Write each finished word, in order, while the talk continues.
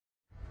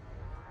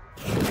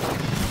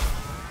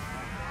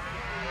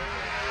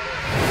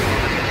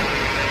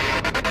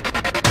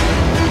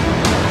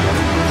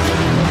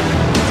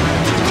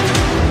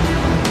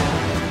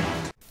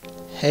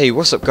Hey,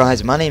 what's up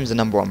guys, my name's the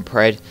 #1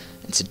 Pred,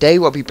 and today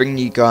what I'll be bringing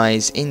you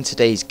guys in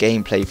today's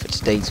gameplay for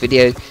today's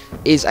video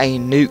is a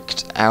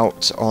nuked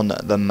out on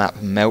the map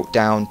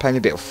Meltdown, playing a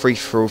bit of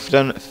free-for-all.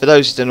 For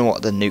those who don't know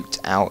what the nuked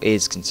out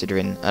is,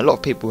 considering a lot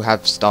of people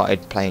have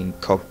started playing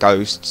COD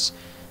Ghosts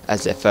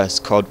as their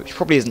first COD, which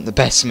probably isn't the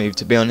best move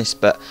to be honest,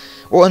 but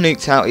what a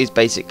nuked out is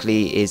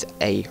basically is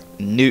a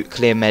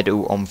nuclear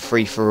medal on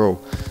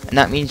free-for-all, and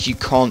that means you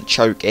can't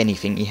choke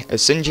anything.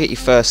 As soon as you get your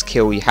first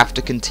kill, you have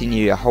to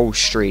continue your whole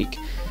streak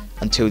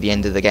until the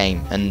end of the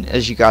game, and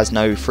as you guys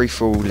know,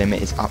 free-for-all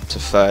limit is up to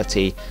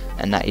 30,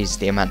 and that is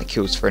the amount of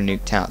kills for a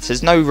nuked out. So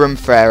there's no room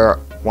for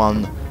error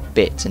one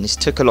bit, and this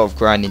took a lot of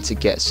grinding to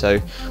get,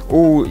 so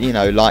all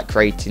like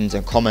ratings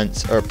and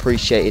comments are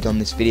appreciated on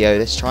this video.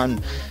 Let's try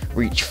and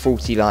reach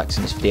 40 likes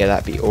on this video.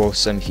 That'd be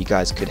awesome if you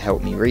guys could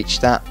help me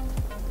reach that.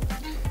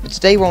 But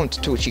today what I want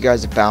to talk to you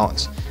guys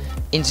about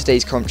in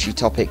today's commentary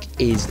topic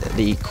is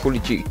the Call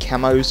of Duty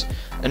camos,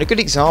 and a good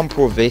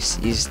example of this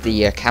is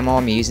the camo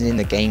I'm using in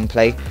the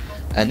gameplay.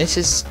 And this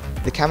is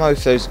the camo,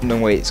 for those who know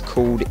what it's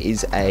called,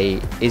 is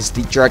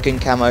the Dragon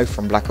camo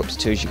from Black Ops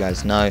 2, as you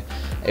guys know.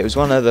 It was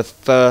one of the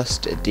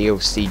first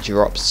DLC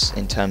drops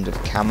in terms of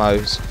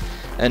camos,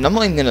 and I'm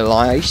not even gonna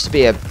lie, I used to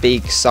be a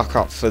big suck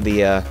up for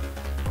the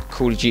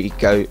Call of Duty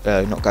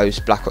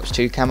Black Ops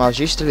 2 camos.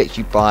 I used to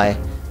literally buy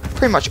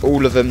pretty much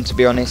all of them, to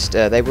be honest.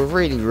 They were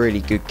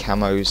really good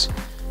camos,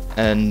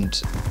 and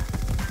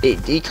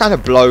it kind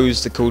of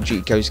blows the Call of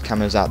Duty Ghost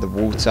camos out of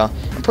the water.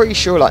 I'm pretty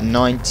sure like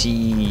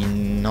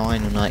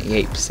 99 or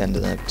 98%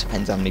 of them,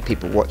 depends how many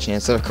people watching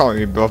it, so I can't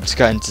really bother to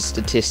go into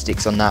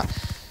statistics on that.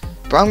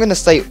 But I'm going to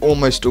say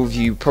almost all of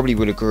you probably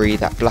would agree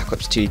that Black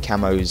Ops 2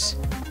 camos,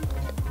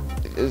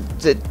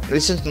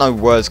 there's just no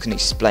words can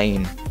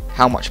explain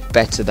how much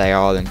better they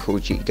are than Call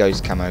of Duty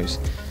Ghost camos.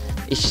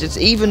 It's just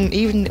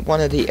even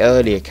one of the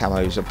earlier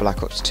camos of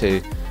Black Ops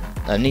 2,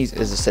 and these,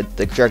 as I said,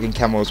 the Dragon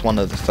camo was one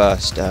of the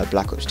first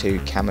Black Ops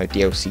 2 camo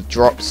DLC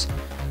drops,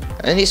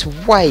 and it's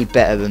way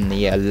better than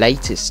the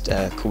latest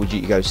Call of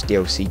Duty Ghost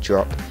DLC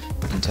drop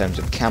in terms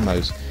of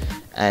camos.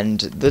 And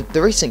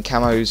the recent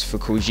camos for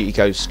Call of Duty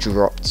Ghost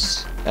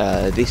dropped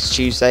this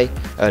Tuesday,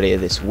 earlier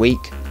this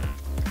week,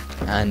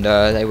 and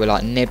they were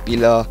like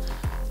Nebula,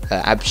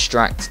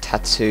 Abstract,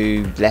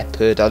 Tattoo,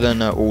 Leopard. I don't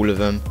know all of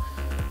them.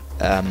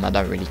 I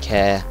don't really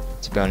care,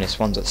 to be honest.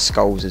 One's at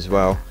Skulls as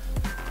well,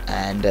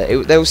 and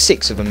there was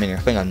 6 of them in. I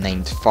think I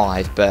named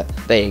 5, but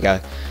there you go.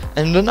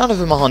 And none of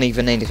them aren't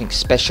even anything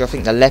special. I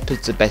think the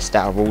Leopard's the best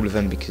out of all of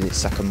them because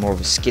it's like more of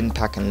a skin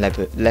pack, and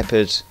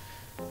Leopard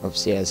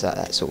obviously has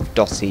that sort of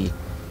dotty,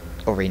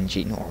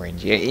 orangey, not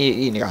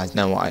orangey. You guys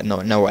know what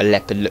a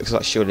leopard looks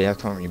like. Surely I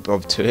can't really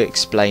bother to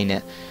explain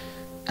it.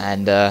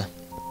 And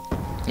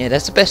yeah,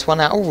 that's the best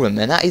one out of all of them,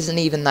 and that isn't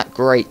even that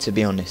great, to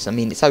be honest. I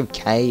mean, it's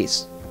okay,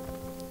 it's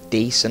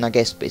decent I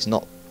guess, but it's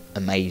not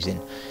amazing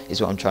is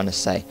what I'm trying to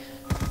say.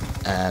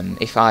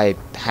 If I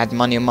had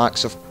money on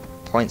Microsoft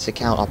Points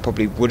account, I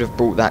probably would have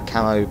bought that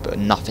camo, but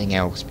nothing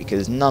else,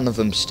 because none of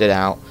them stood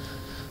out.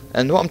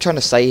 And what I'm trying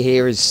to say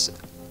here is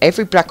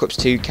every Black Ops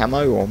 2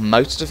 camo, or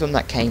most of them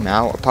that came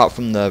out, apart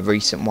from the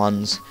recent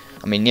ones,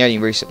 I mean the only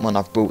recent one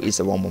I've bought is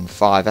the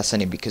 115, that's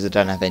only because I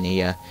don't have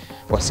any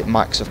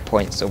Microsoft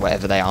Points or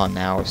whatever they are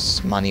now.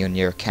 It's money on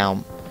your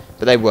account,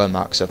 but they were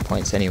Microsoft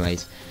Points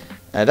anyways.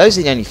 Those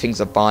are the only things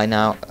I buy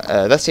now.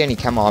 That's the only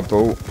camo I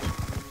bought.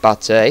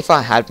 But if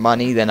I had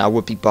money, then I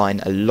would be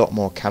buying a lot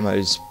more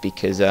camos,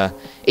 because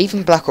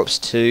even Black Ops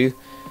 2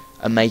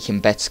 are making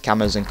better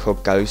camos than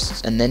COD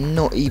Ghosts, and they're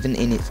not even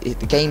in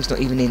the game's not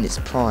even in its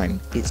prime.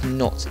 It's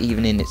not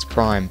even in its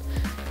prime.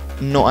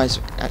 Not as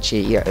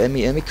actually, yeah. Let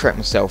me correct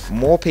myself.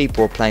 More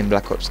people are playing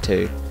Black Ops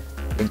 2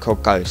 than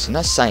COD Ghosts, and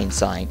that's saying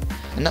something.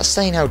 And that's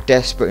saying how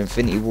desperate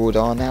Infinity Ward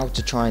are now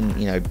to try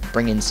and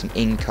bring in some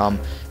income,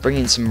 bring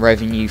in some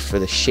revenue for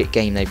the shit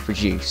game they've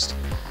produced.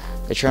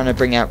 They're trying to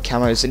bring out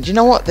camos, and do you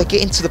know what? They're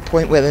getting to the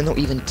point where they're not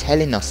even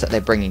telling us that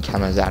they're bringing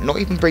camos out, not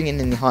even bringing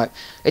in the hype.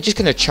 They're just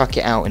going to chuck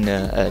it out in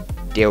a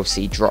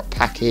DLC drop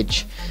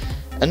package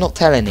and not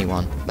tell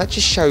anyone. That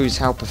just shows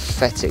how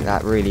pathetic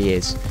that really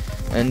is.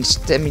 And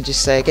let me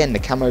just say again, the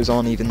camos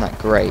aren't even that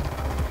great,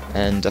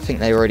 and I think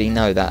they already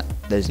know that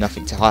there's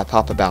nothing to hype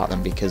up about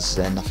them because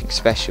they're nothing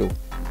special.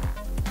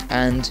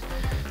 And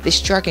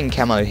this Dragon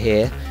camo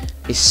here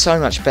is so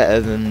much better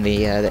than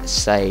the let's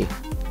say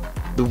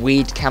the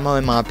Weed camo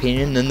in my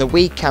opinion, and the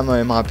Weed camo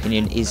in my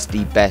opinion is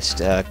the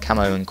best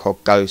camo in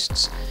COD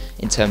Ghosts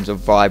in terms of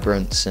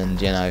vibrance and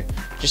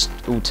just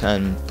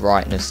all-turn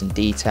brightness and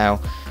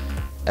detail.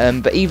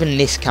 But even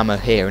this camo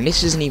here, and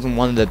this isn't even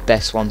one of the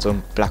best ones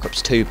on Black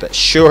Ops 2, but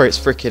sure, it's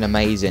freaking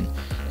amazing,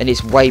 and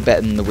it's way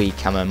better than the Weed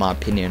camo in my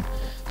opinion.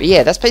 But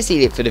yeah, that's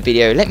basically it for the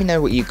video. Let me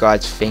know what you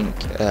guys think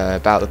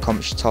about the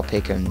commentary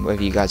topic, and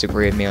whether you guys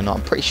agree with me or not.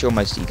 I'm pretty sure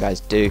most of you guys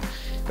do.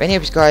 But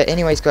anyways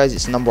guys,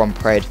 it's the #1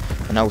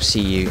 Pred, and I'll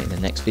see you in the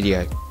next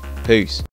video. Peace.